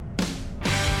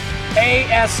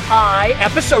ASI,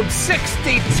 episode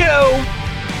 62.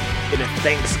 In a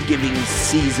Thanksgiving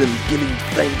season, giving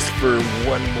thanks for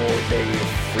one more day of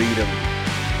freedom,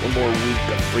 one more week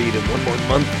of freedom, one more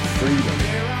month of freedom.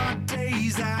 There are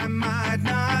days I might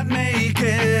not make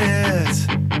it.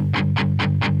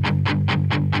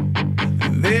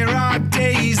 There are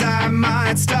days I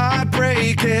might start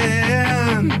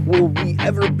breaking. Will we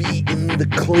ever be in the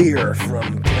clear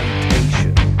from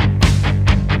temptation?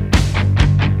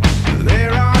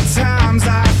 There are times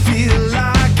I feel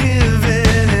like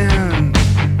giving.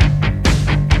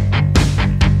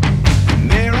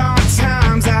 There are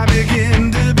times I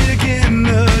begin again.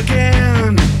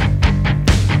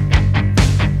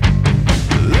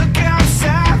 Look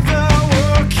outside, the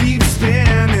world keeps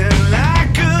spinning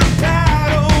like a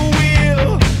paddle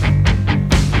wheel,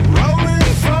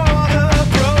 rolling for the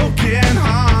broken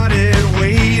hearted,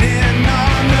 waiting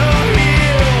on the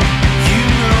hill. You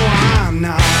know I'm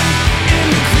not in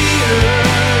the clear,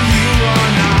 you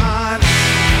are not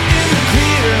in the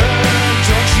clear.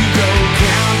 Don't you go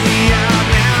count me out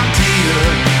now, dear.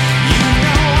 You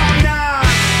know I'm not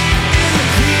in the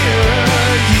clear,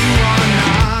 you are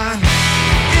not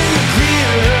in the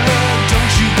clear.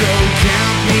 Don't you go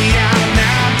count me out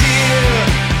now, dear.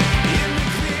 In the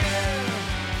clear.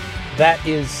 That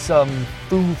is some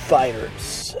Foo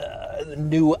Fighters, the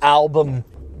new album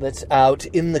that's out,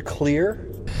 In the Clear.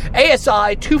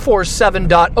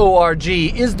 ASI247.org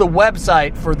is the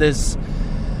website for this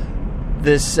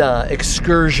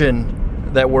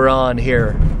excursion that we're on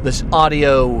here, this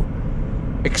audio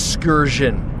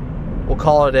excursion. We'll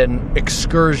call it an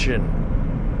excursion.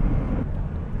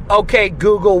 Okay,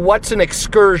 Google, what's an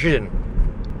excursion?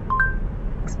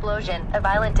 Explosion, a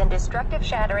violent and destructive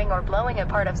shattering or blowing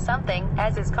apart of something,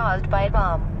 as is caused by a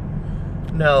bomb.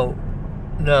 No,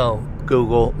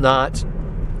 Google, not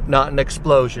an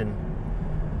explosion.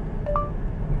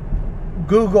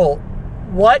 Google,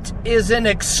 what is an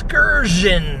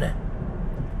excursion?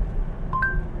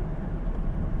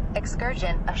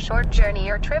 Excursion, a short journey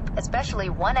or trip, especially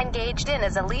one engaged in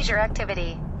as a leisure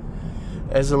activity.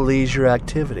 As a leisure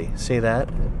activity. See that?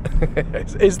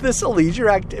 Is this a leisure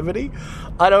activity?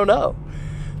 I don't know.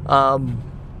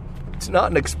 It's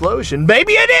not an explosion.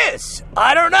 Maybe it is.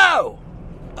 I don't know.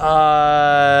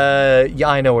 Yeah,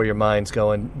 I know where your mind's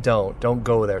going. Don't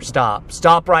go there.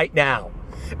 Stop right now.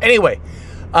 Anyway,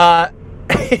 I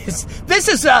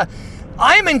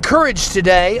am encouraged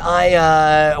today.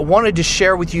 I wanted to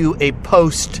share with you a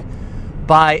post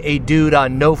by a dude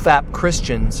on NoFap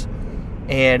Christians,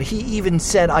 and he even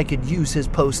said I could use his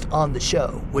post on the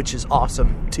show, which is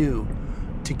awesome too,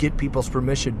 to get people's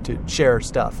permission to share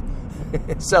stuff.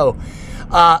 So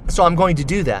I'm going to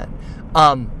do that.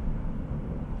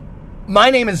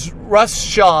 My name is Russ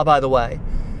Shaw, by the way.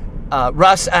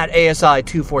 Russ at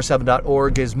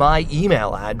ASI247.org is my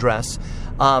email address.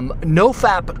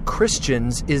 NoFap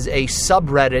Christians is a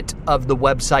subreddit of the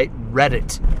website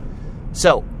Reddit.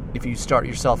 So, if you start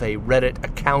yourself a Reddit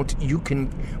account, you can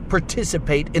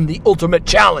participate in the ultimate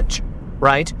challenge,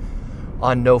 right?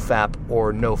 On NoFap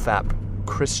or NoFap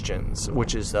Christians,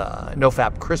 which is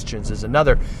NoFap Christians is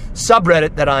another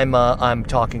subreddit that I'm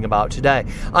talking about today.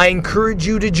 I encourage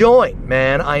you to join,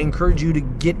 man. I encourage you to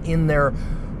get in there,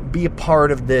 be a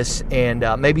part of this, and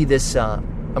maybe this.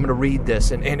 I'm going to read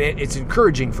this, and it's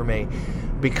encouraging for me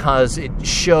because it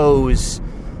shows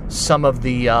some of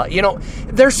the,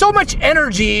 there's so much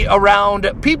energy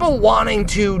around people wanting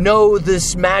to know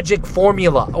this magic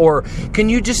formula, or can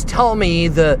you just tell me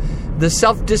the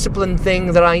self-discipline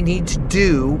thing that I need to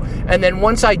do, and then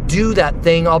once I do that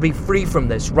thing, I'll be free from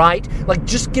this, right? Like,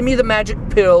 just give me the magic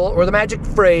pill, or the magic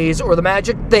phrase, or the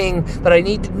magic thing that I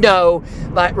need to know,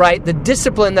 like, right? The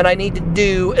discipline that I need to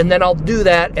do, and then I'll do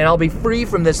that, and I'll be free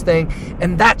from this thing,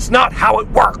 and that's not how it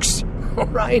works, all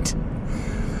right?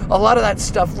 A lot of that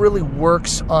stuff really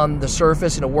works on the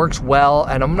surface, and it works well,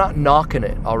 and I'm not knocking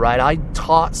it, all right? I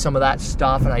taught some of that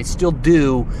stuff, and I still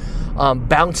do.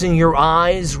 Bouncing your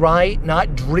eyes, right?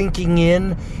 Not drinking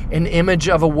in an image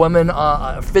of a woman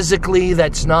physically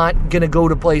that's not going to go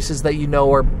to places that you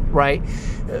know are, right?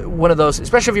 One of those,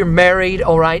 especially if you're married,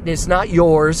 all right? It's not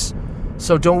yours,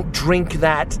 so don't drink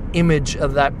that image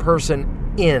of that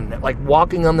person in. Like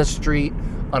walking on the street,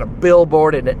 on a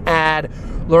billboard, in an ad,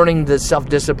 learning the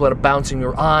self-discipline of bouncing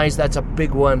your eyes, that's a big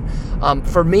one.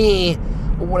 For me,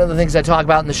 one of the things I talk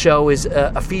about in the show is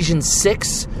Ephesians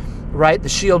 6, right? The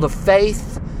shield of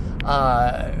faith.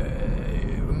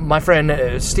 My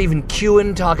friend Stephen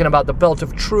Kewen talking about the belt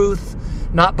of truth,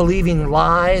 not believing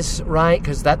lies, right?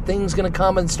 Because that thing's going to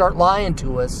come and start lying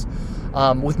to us.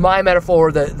 With my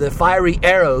metaphor, the fiery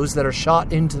arrows that are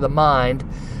shot into the mind.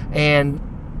 And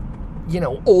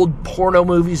old porno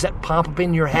movies that pop up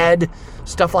in your head,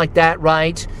 stuff like that,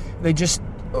 right? They just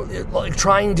like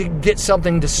trying to get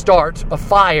something to start a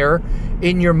fire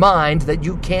in your mind that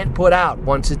you can't put out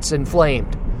once it's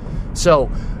inflamed. So,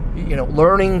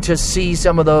 learning to see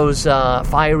some of those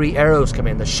fiery arrows come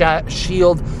in. The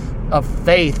shield of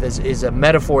faith is a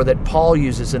metaphor that Paul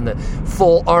uses in the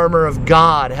full armor of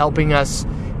God, helping us,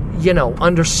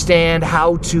 understand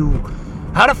how to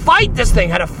fight this thing,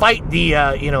 how to fight the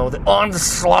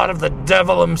onslaught of the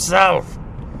devil himself.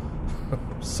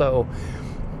 So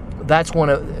that's one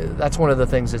of the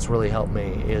things that's really helped me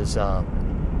is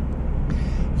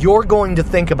you're going to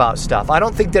think about stuff. I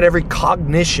don't think that every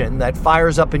cognition that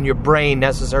fires up in your brain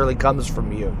necessarily comes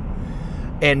from you.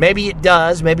 And maybe it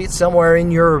does. Maybe it's somewhere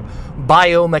in your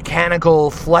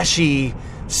biomechanical, fleshy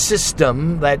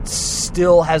system that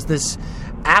still has this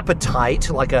appetite,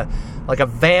 like a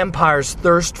vampire's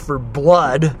thirst for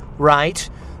blood, right?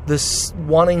 This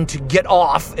wanting to get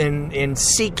off and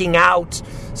seeking out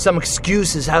some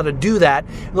excuses how to do that.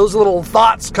 Those little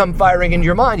thoughts come firing in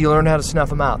your mind. You learn how to snuff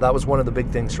them out. That was one of the big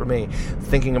things for me.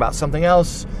 Thinking about something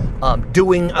else,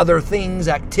 doing other things,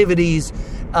 activities,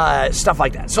 stuff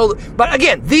like that. So, but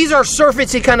again, these are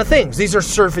surfacey kind of things. These are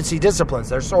surfacey disciplines.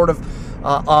 They're sort of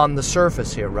on the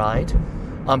surface here, right?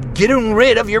 Getting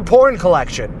rid of your porn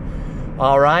collection.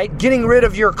 All right, getting rid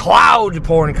of your cloud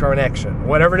porn connection,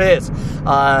 whatever it is,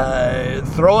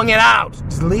 throwing it out,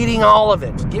 deleting all of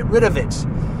it, get rid of it.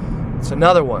 It's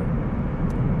another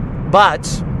one. But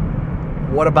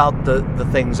what about the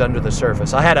things under the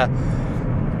surface?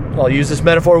 I'll use this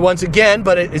metaphor once again,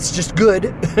 but it's just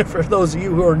good for those of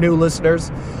you who are new listeners.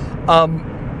 I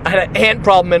had an ant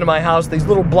problem in my house. These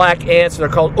little black ants, they're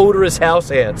called odorous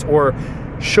house ants or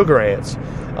sugar ants.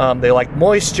 They like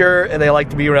moisture, and they like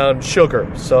to be around sugar.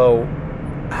 So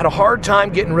I had a hard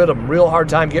time getting rid of them, real hard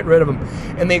time getting rid of them.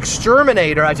 And the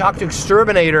exterminator, I talked to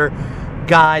exterminator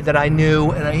guy that I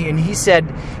knew, and he said,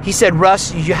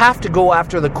 Russ, you have to go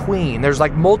after the queen. There's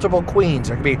like multiple queens.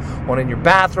 There could be one in your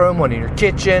bathroom, one in your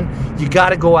kitchen. You got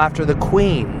to go after the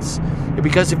queens.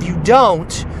 Because if you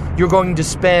don't, you're going to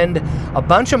spend a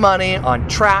bunch of money on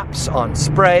traps, on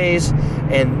sprays,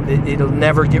 and it'll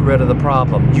never get rid of the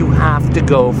problem. You have to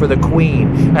go for the queen.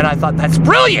 And I thought, that's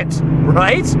brilliant,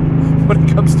 right? When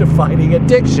it comes to fighting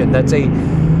addiction, that's a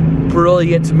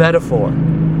brilliant metaphor.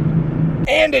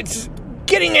 And it's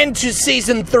getting into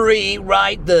season 3,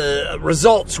 right? The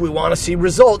results, we want to see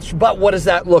results, but what does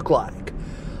that look like?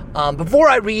 Before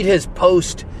I read his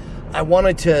post,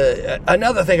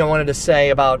 another thing I wanted to say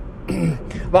about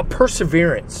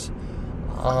perseverance.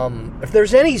 If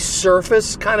there's any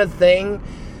surface kind of thing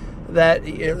that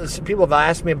people have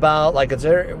asked me about, like,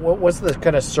 what's the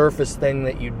kind of surface thing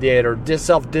that you did, or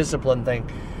self-discipline thing?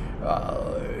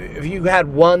 If you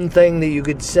had one thing that you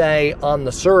could say on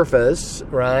the surface,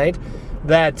 right,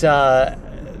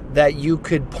 that you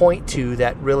could point to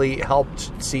that really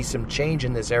helped see some change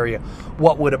in this area,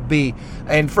 what would it be?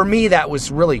 And for me, that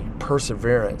was really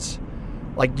perseverance.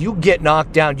 Like, you get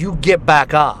knocked down, you get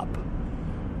back up.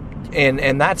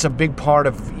 And that's a big part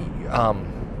of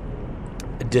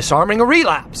disarming a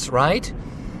relapse, right?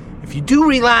 If you do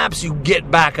relapse, you get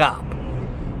back up.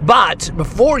 But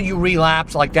before you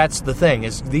relapse, like, that's the thing,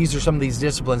 is these are some of these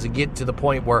disciplines that get to the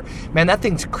point where, man, that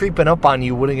thing's creeping up on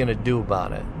you. What are you going to do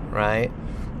about it, right?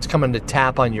 It's coming to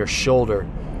tap on your shoulder.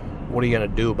 What are you going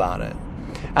to do about it?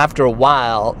 After a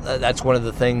while, that's one of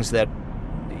the things that,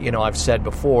 I've said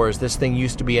before, is this thing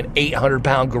used to be an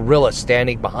 800-pound gorilla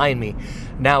standing behind me.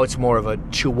 Now it's more of a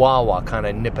chihuahua kind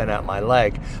of nipping at my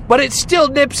leg. But it still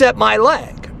nips at my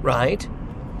leg, right?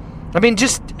 I mean,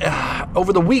 just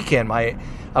over the weekend,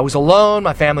 I was alone,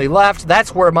 my family left.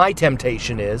 That's where my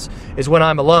temptation is when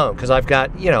I'm alone, because I've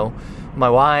got, my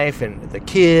wife and the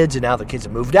kids, and now the kids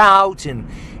have moved out, and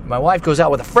my wife goes out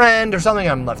with a friend or something.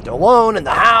 I'm left alone in the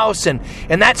house, and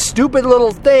that stupid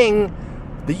little thing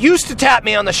that used to tap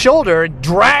me on the shoulder,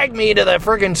 drag me to the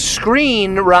friggin'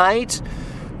 screen, right?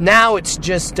 Now it's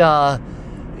just,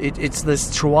 it's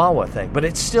this chihuahua thing, but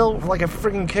it's still like a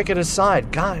friggin' kick it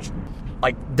aside. God,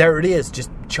 like, there it is, just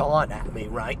chawing at me,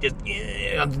 right? Just,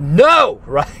 no,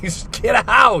 right? Just get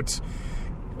out,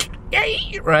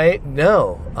 right?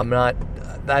 No, I'm not.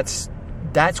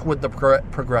 That's what the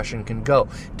progression can go.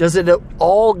 Does it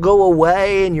all go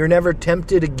away and you're never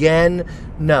tempted again?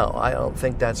 No, I don't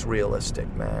think that's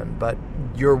realistic, man. But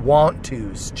your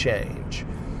want-tos change.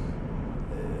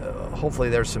 Hopefully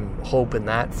there's some hope in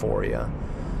that for you.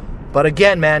 But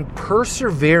again, man,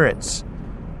 perseverance.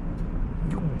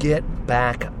 You get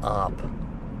back up.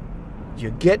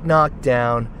 You get knocked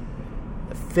down.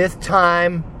 The 5th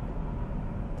time,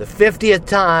 the 50th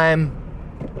time,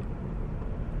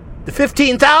 The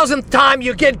 15,000th time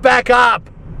you get back up.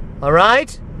 All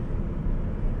right?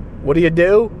 What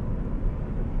do?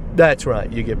 That's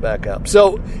right, you get back up.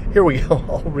 So, here we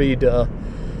go.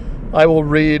 I will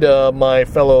read my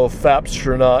fellow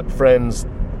Fapstronaut friends'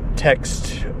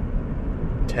 text.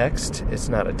 Text? It's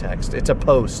not a text. It's a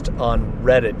post on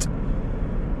Reddit.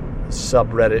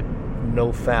 Subreddit,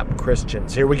 NoFap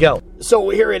Christians. Here we go. So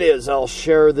here it is. I'll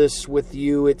share this with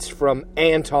you. It's from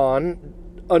Anton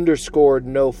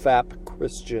 _NoFap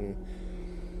Christian.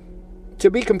 To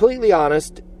be completely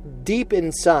honest, deep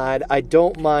inside, I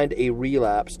don't mind a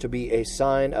relapse to be a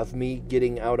sign of me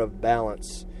getting out of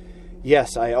balance.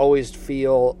 Yes, I always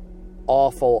feel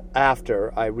awful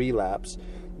after I relapse,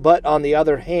 but on the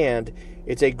other hand,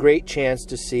 it's a great chance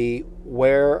to see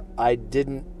where I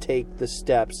didn't take the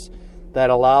steps that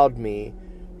allowed me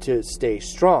to stay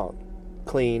strong,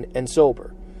 clean, and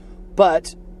sober.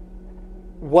 But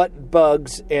what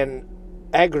bugs and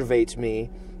aggravates me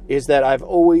is that I've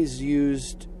always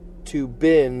used to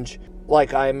binge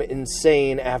like I'm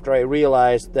insane after I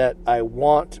realized that I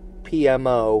want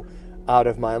PMO out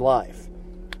of my life.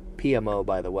 PMO,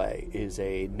 by the way, is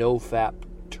a NoFap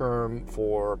term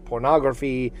for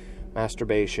pornography,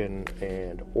 masturbation,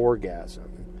 and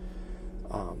orgasm.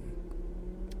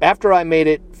 After I made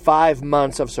it 5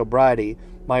 months of sobriety,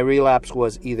 my relapse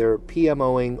was either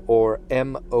PMOing or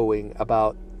MOing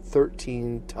about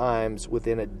 13 times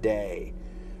within a day.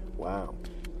 Wow.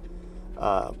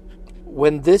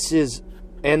 This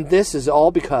is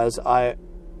all because I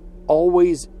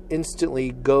always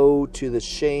instantly go to the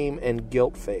shame and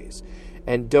guilt phase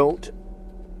and don't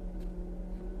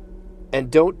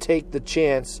take the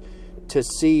chance to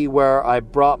see where I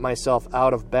brought myself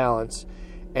out of balance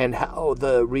and how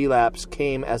the relapse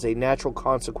came as a natural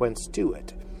consequence to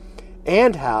it.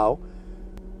 And how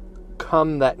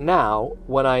come that now,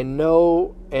 when I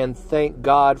know and thank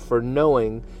God for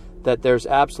knowing that there's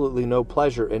absolutely no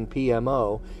pleasure in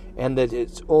PMO and that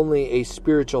it's only a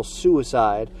spiritual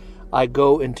suicide, I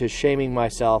go into shaming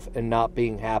myself and not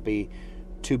being happy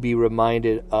to be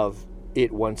reminded of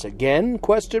it once again? ?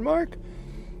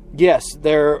 Yes,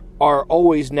 there are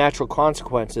always natural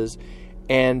consequences,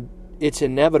 and it's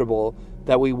inevitable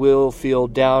that we will feel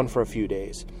down for a few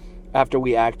days after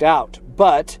we act out.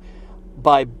 But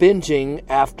by binging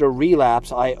after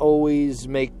relapse, I always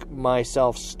make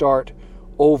myself start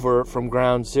over from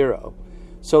ground zero.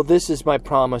 So this is my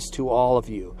promise to all of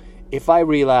you. If I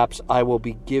relapse, I will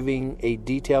be giving a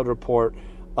detailed report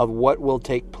of what will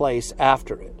take place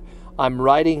after it. I'm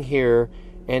writing here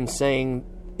and saying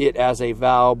it as a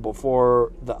vow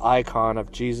before the icon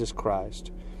of Jesus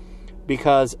Christ.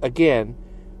 Because, again,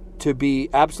 to be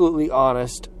absolutely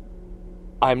honest,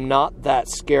 I'm not that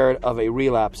scared of a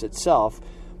relapse itself,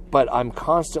 but I'm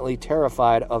constantly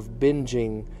terrified of the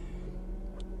binging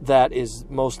that is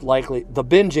most likely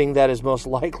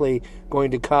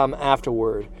going to come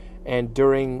afterward, and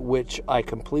during which I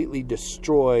completely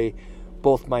destroy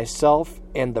both myself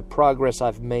and the progress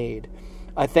I've made.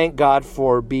 I thank God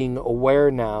for being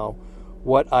aware now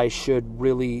what I should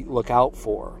really look out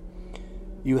for.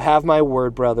 You have my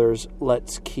word, brothers.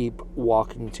 Let's keep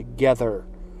walking together.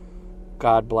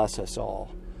 God bless us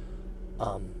all.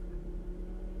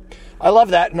 I love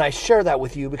that, and I share that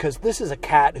with you because this is a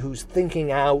cat who's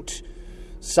thinking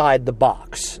outside the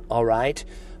box, all right?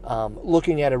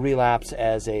 Looking at a relapse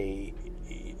as a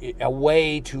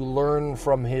way to learn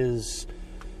from his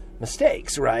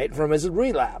mistakes, right? From his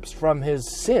relapse, from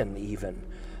his sin even.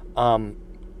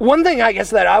 One thing I guess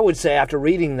that I would say after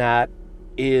reading that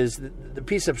is the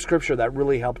piece of scripture that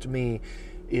really helped me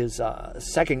is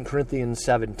 2 Corinthians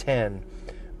 7:10,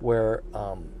 where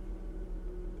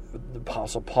the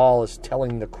Apostle Paul is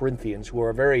telling the Corinthians, who are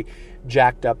a very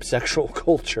jacked up sexual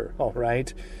culture, all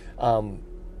right?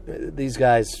 These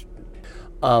guys,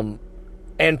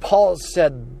 and Paul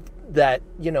said that,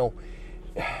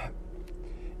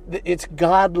 it's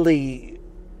godly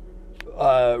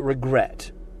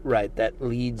regret, right, that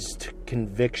leads to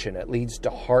conviction. It leads to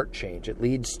heart change. It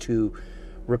leads to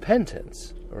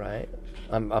repentance, right?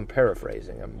 I'm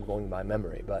paraphrasing. I'm going by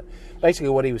memory. But basically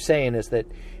what he was saying is that,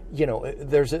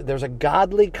 there's a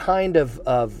godly kind of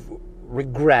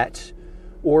regret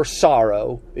or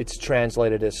sorrow. It's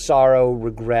translated as sorrow,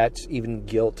 regret, even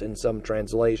guilt in some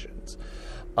translations.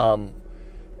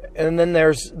 And then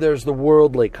there's the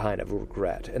worldly kind of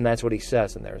regret, and that's what he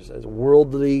says in there. He says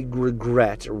worldly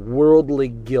regret or worldly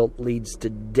guilt leads to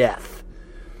death.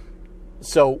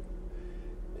 So,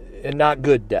 and not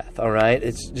good death, all right?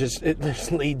 It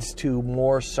just leads to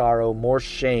more sorrow, more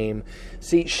shame.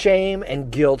 See, shame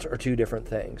and guilt are two different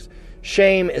things.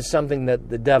 Shame is something that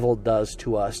the devil does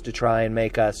to us to try and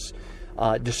make us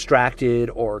distracted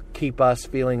or keep us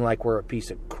feeling like we're a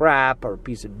piece of crap or a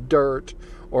piece of dirt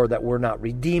or that we're not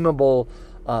redeemable.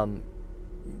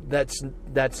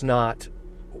 That's not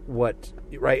what,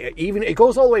 right? Even it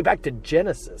goes all the way back to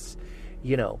Genesis,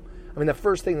 you know. I mean, the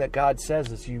first thing that God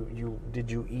says is,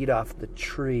 did you eat off the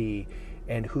tree,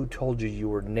 and who told you you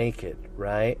were naked,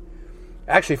 right?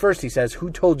 Actually, first he says, who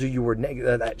told you you were naked?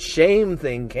 That shame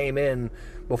thing came in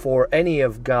before any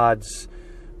of God's,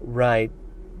 right,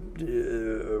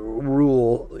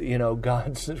 rule, you know,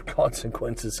 God's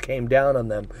consequences came down on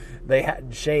them. They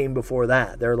had shame before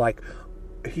that. They're like,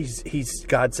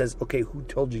 God says, okay, who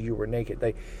told you were naked?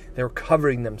 They're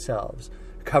covering themselves,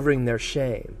 covering their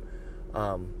shame.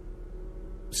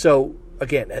 So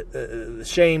again,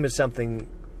 shame is something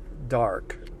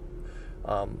dark.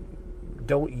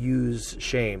 Don't use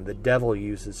shame. The devil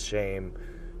uses shame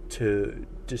to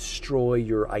destroy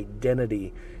your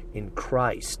identity in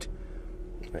Christ.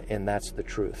 And that's the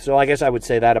truth. So I guess I would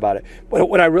say that about it. But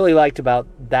what I really liked about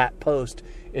that post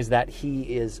is that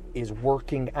he is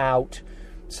working out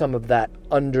some of that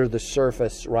under the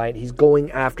surface, right? He's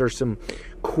going after some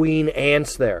queen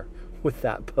ants there with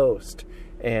that post.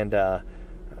 And I'm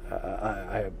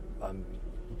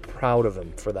proud of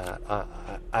him for that.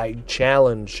 I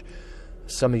challenge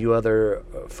some of you other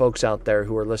folks out there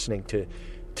who are listening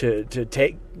to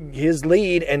take his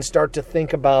lead and start to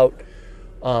think about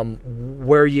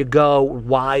where you go,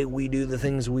 why we do the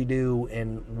things we do,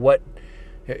 and what,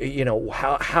 you know,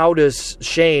 how does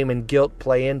shame and guilt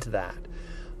play into that?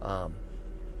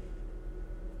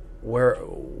 Where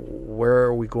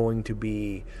are we going to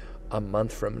be a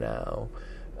month from now?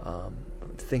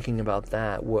 Thinking about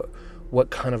that, what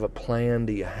kind of a plan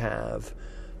do you have,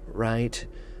 right?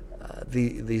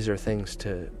 These are things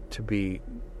to be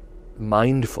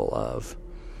mindful of.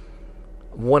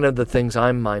 One of the things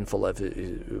I'm mindful of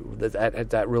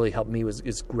that really helped me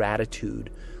is gratitude.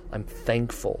 I'm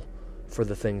thankful for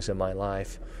the things in my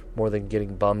life more than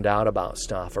getting bummed out about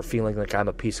stuff or feeling like I'm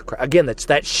a piece of crap. Again, that's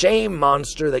that shame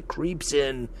monster that creeps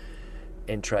in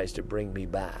and tries to bring me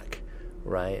back,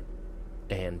 right?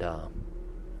 And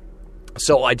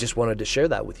so I just wanted to share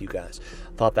that with you guys.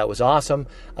 Thought that was awesome.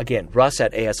 Again, Russ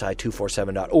at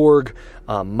ASI247.org.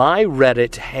 My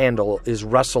Reddit handle is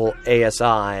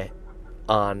RussellASI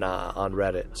on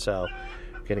Reddit. So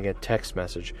getting a text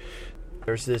message.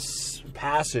 There's this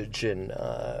passage in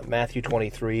Matthew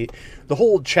 23. The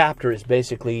whole chapter is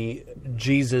basically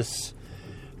Jesus.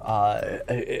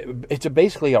 It's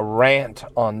basically a rant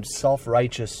on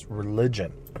self-righteous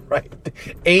religion, right?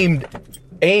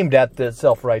 Aimed at the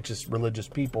self-righteous religious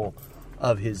people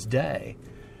of his day,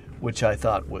 which I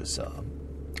thought was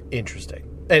interesting.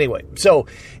 Anyway, so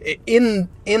in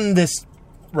this,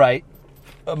 right,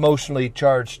 emotionally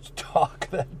charged talk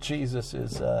that Jesus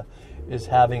is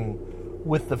having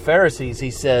with the Pharisees,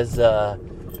 he says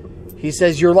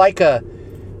you're like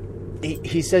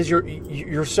he says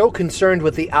you're so concerned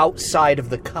with the outside of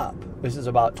the cup. This is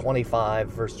about 25,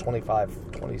 verse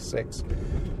 25, 26.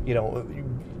 You know,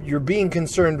 you're being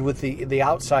concerned with the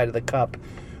outside of the cup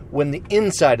when the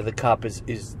inside of the cup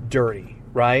is dirty,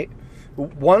 right?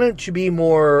 Why don't you be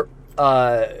more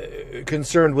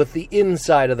concerned with the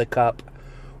inside of the cup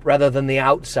rather than the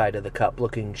outside of the cup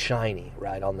looking shiny,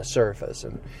 right, on the surface?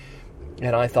 And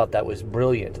I thought that was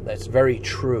brilliant, and that's very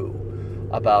true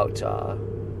about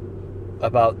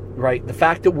right, the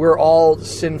fact that we're all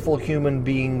sinful human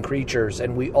being creatures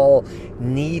and we all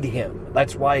need him.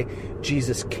 That's why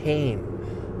Jesus came.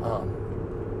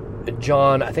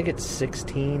 John, I think it's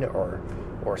 16 or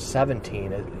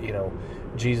 17, you know,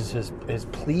 Jesus is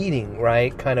pleading,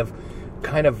 right, kind of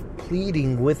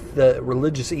pleading with the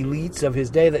religious elites of his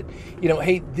day that, you know,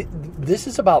 hey, this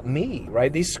is about me,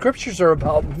 right? These scriptures are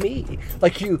about me.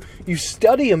 Like you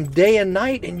study them day and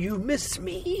night and you miss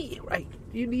me, right?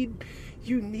 You need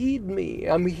me.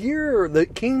 I'm here. The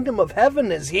kingdom of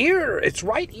heaven is here. It's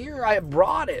right here. I have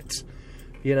brought it,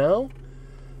 you know?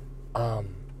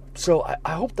 So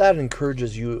I hope that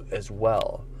encourages you as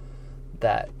well,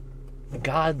 that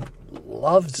God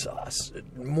loves us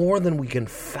more than we can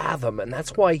fathom, and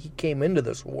that's why he came into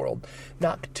this world,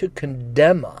 not to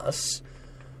condemn us,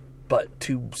 but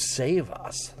to save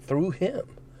us through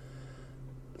him.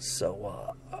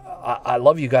 So I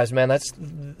love you guys, man.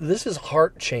 This is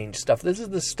heart change stuff. This is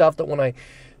the stuff that when I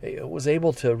was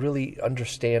able to really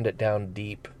understand it down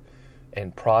deep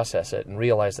and process it and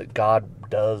realize that God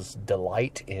does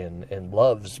delight in and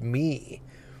loves me,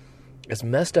 as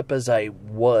messed up as I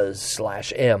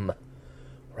was/am,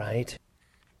 right?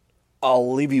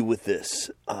 I'll leave you with this.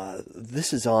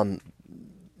 This is on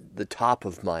the top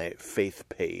of my faith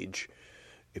page.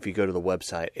 if you go to the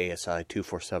website,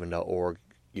 asi247.org,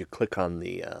 you click on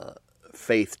the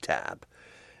Faith tab,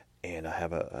 and I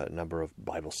have a number of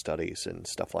Bible studies and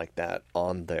stuff like that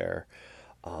on there.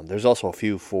 There's also a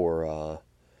few for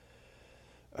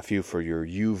your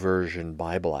YouVersion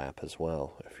Bible app as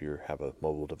well, if you have a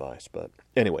mobile device. But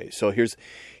anyway, so here's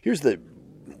the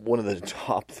one of the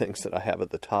top things that I have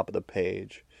at the top of the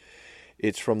page.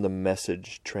 It's from the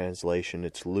Message translation.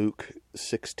 It's Luke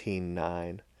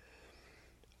 16:9.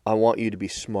 I want you to be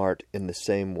smart in the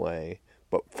same way,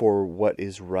 but for what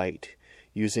is right,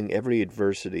 using every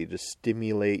adversity to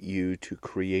stimulate you to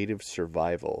creative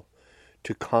survival,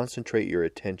 to concentrate your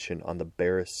attention on the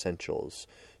bare essentials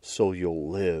so you'll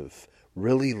live,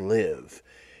 really live,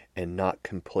 and not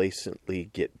complacently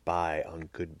get by on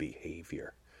good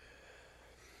behavior.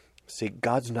 See,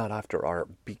 God's not after our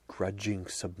begrudging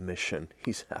submission.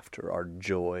 He's after our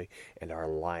joy and our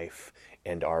life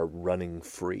and our running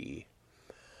free.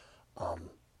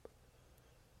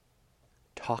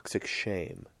 Toxic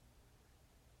shame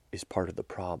is part of the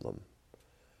problem.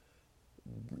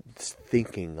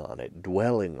 Thinking on it,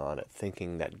 dwelling on it,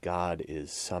 thinking that God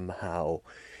is somehow,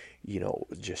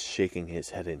 just shaking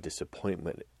his head in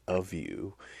disappointment of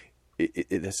you,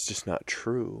 that's just not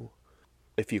true.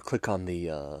 If you click on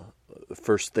the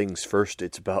First Things First,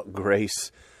 It's About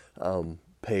Grace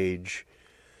page,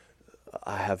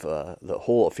 I have the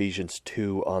whole Ephesians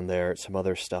 2 on there, some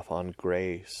other stuff on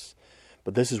grace.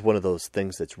 But this is one of those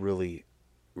things that's really,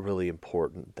 really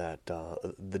important, that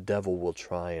the devil will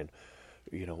try and,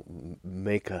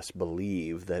 make us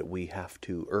believe that we have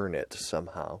to earn it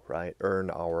somehow, right? Earn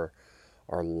our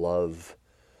love,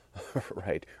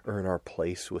 right? Earn our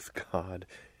place with God.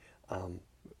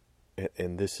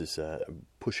 And this is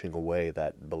pushing away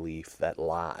that belief, that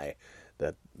lie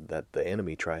that the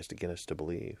enemy tries to get us to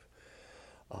believe.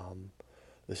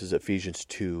 This is Ephesians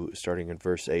 2, starting in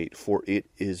verse 8. For it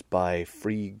is by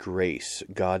free grace,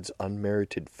 God's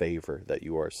unmerited favor, that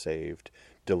you are saved,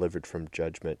 delivered from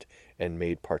judgment, and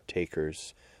made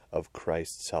partakers of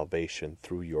Christ's salvation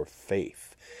through your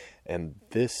faith. And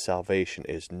this salvation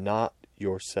is not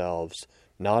yourselves,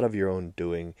 not of your own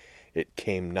doing. It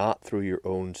came not through your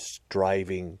own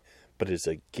striving, but is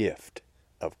a gift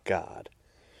of God.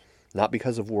 Not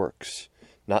because of works,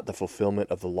 not the fulfillment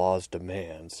of the law's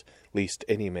demands, lest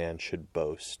any man should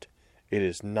boast. It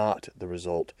is not the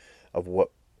result of what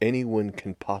anyone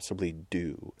can possibly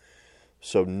do.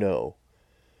 So no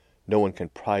one can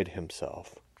pride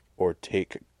himself or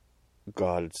take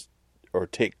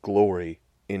glory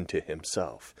into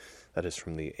himself. That is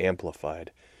from the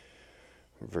Amplified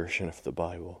version of the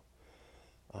Bible.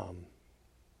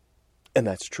 And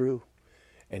that's true.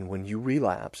 And when you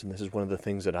relapse, and this is one of the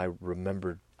things that I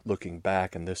remembered looking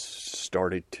back, and this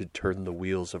started to turn the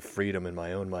wheels of freedom in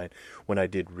my own mind. When I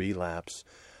did relapse,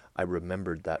 I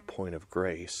remembered that point of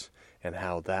grace and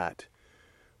how that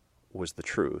was the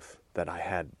truth, that I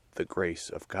had the grace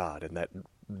of God, and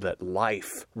that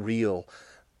life, real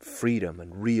freedom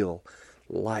and real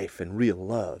life and real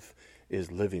love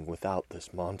is living without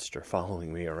this monster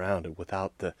following me around, and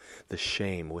without the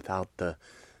shame, without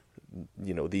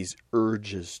these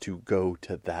urges to go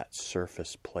to that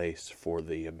surface place for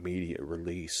the immediate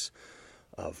release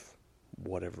of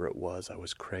whatever it was I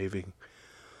was craving.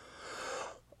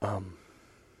 I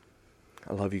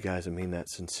love you guys. I mean that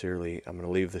sincerely. I'm going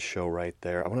to leave the show right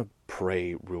there. I want to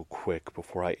pray real quick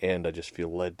before I end. I just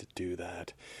feel led to do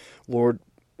that. Lord,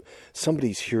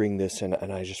 somebody's hearing this, and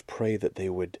I just pray that they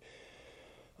would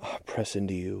press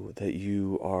into you, that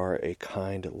you are a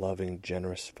kind, loving,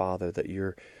 generous Father, that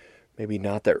you're maybe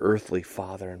not their earthly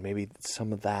father, and maybe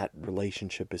some of that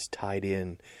relationship is tied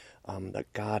in,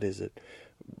 that God is a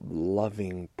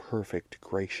loving, perfect,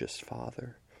 gracious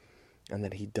Father, and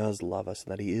that he does love us,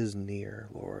 and that he is near,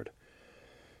 Lord.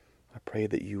 I pray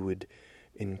that you would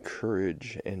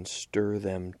encourage and stir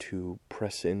them to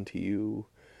press into you,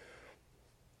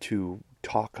 to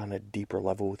talk on a deeper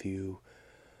level with you.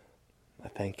 I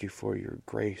thank you for your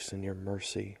grace and your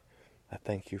mercy. I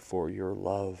thank you for your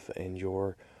love and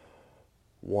your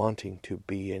wanting to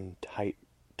be in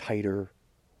tighter,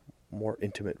 more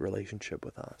intimate relationship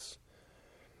with us.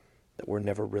 That we're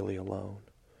never really alone.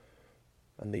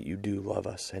 And that you do love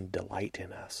us and delight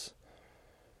in us.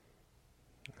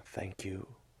 Thank you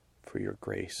for your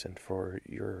grace and for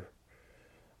your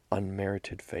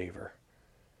unmerited favor.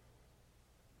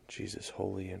 In Jesus'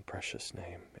 holy and precious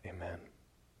name, amen.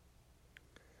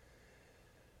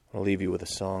 I'll leave you with a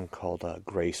song called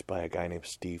Grace by a guy named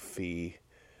Steve Fee,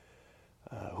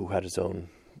 who had his own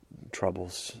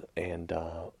troubles, and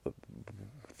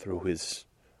through his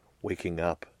waking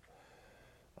up,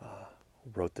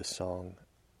 wrote this song.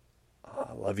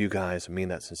 I love you guys. I mean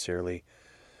that sincerely.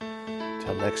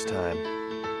 Till next time.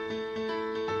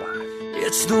 Bye.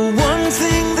 It's the one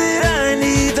thing that I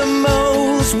need the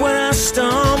most when I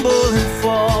stumble and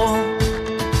fall.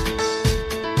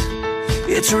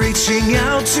 It's reaching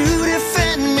out to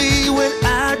defend me when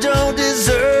I don't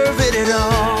deserve it at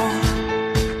all.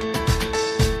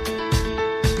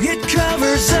 It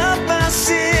covers up my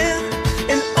sin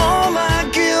and all my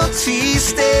guilty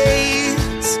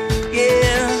stains.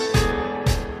 Yeah,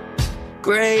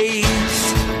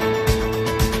 grace.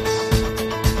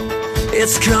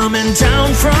 It's coming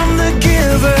down from the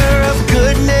giver of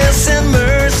goodness and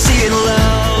mercy and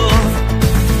love.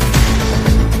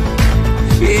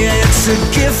 Yeah, it's a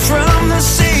gift from the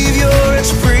Savior.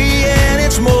 It's free and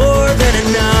it's more than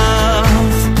enough.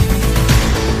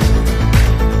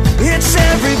 It's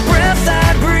every breath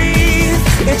I breathe.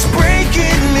 It's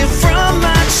breaking me from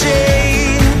my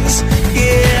chains.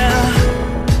 Yeah,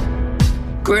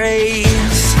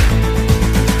 grace.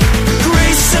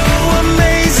 Grace so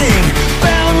amazing,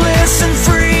 boundless and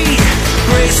free.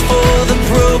 Grace for the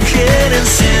broken and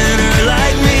sinner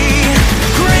like me.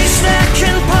 Grace that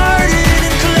can pardon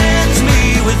and cleanse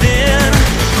me within.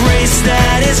 Grace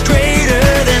that is greater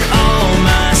than all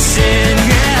my sin.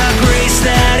 Yeah, grace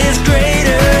that is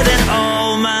greater than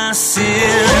all my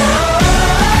sin.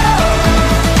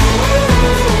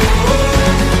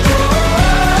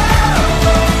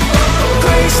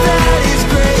 Grace that is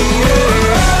greater.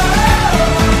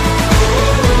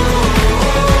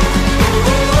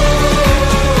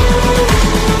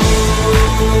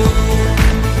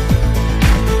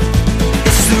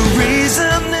 It's the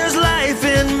reason there's life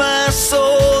in my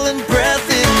soul and breath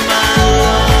in my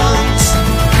lungs.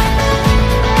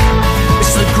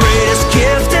 It's the greatest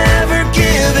gift ever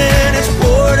given. It's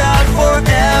poured out for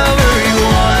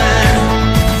everyone.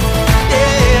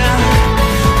 Yeah,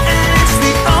 and it's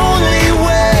the only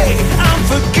way I'm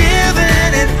forgiven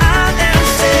and I am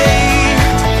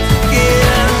saved.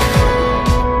 Yeah,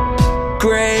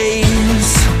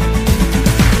 grace.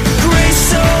 Grace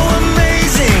so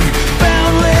amazing,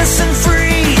 boundless and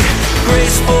free.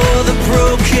 Grace for the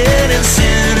broken and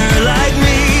sinner like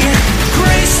me.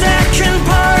 Grace that can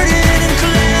pardon and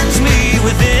cleanse me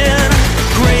within.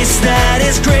 Grace that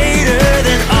is greater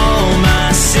than all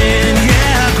my sin.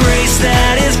 Yeah, grace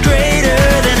that is greater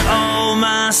than all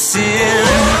my sin.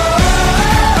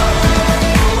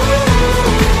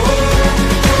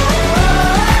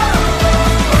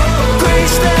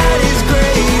 Grace that is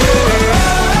greater.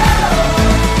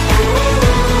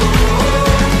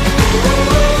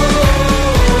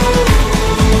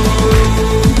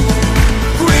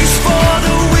 Grace for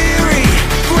the weary,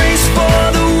 grace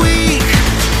for the weak,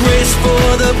 grace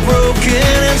for the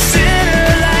broken and sinner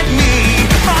like me.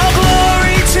 All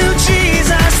glory to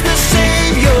Jesus, the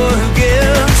Savior who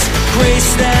gives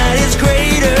grace that is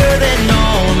greater than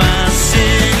all my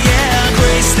sin. Yeah,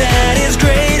 grace that is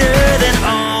greater than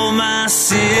all my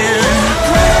sin.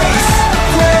 Grace,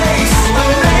 grace,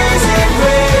 amazing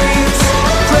grace,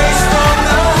 grace from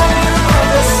the heart of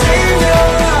the Savior.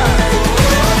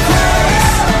 Grace,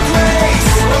 grace,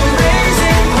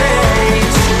 amazing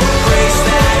grace, grace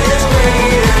that is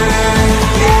greater.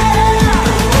 Yeah,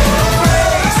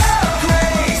 grace,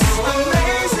 grace,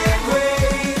 amazing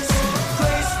grace,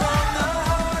 grace from the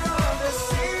heart of the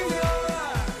Savior.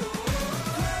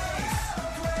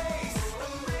 Grace,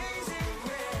 amazing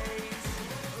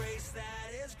grace that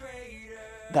is greater.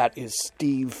 That is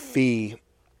Steve Fee,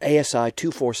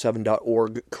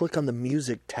 ASI247.org. Click on the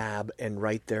music tab, and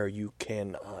right there you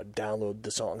can download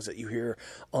the songs that you hear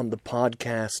on the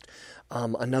podcast.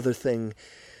 Another thing,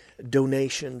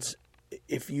 donations.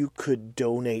 If you could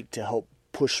donate to help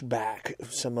push back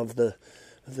some of the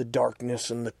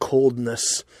darkness and the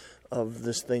coldness of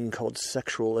this thing called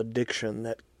sexual addiction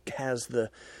that has the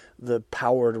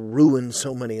power to ruin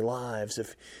so many lives.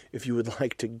 If you would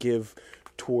like to give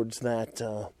towards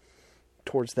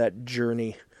that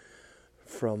journey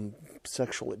from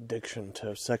sexual addiction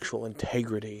to sexual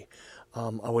integrity,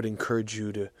 I would encourage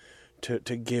you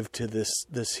to give to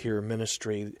this here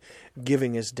ministry.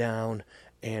 Giving is down,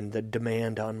 and the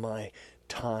demand on my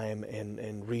time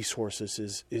and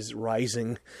resources is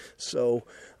rising. So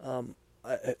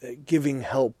giving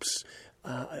helps.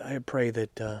 I pray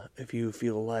that if you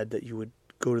feel led, that you would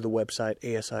go to the website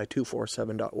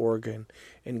asi247.org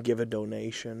and give a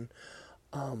donation.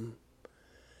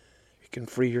 It can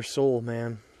free your soul,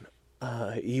 man.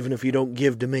 Even if you don't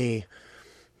give to me,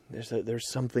 there's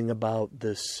something about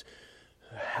this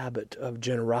habit of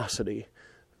generosity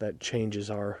that changes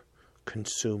our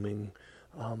consuming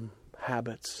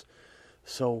habits.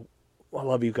 So I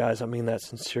love you guys. I mean that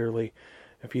sincerely.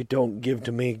 If you don't give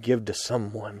to me, give to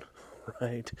someone,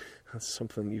 right? That's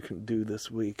something you can do this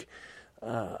week.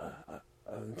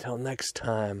 Until next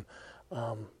time,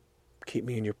 keep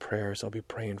me in your prayers. I'll be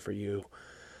praying for you.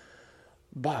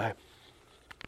 Bye.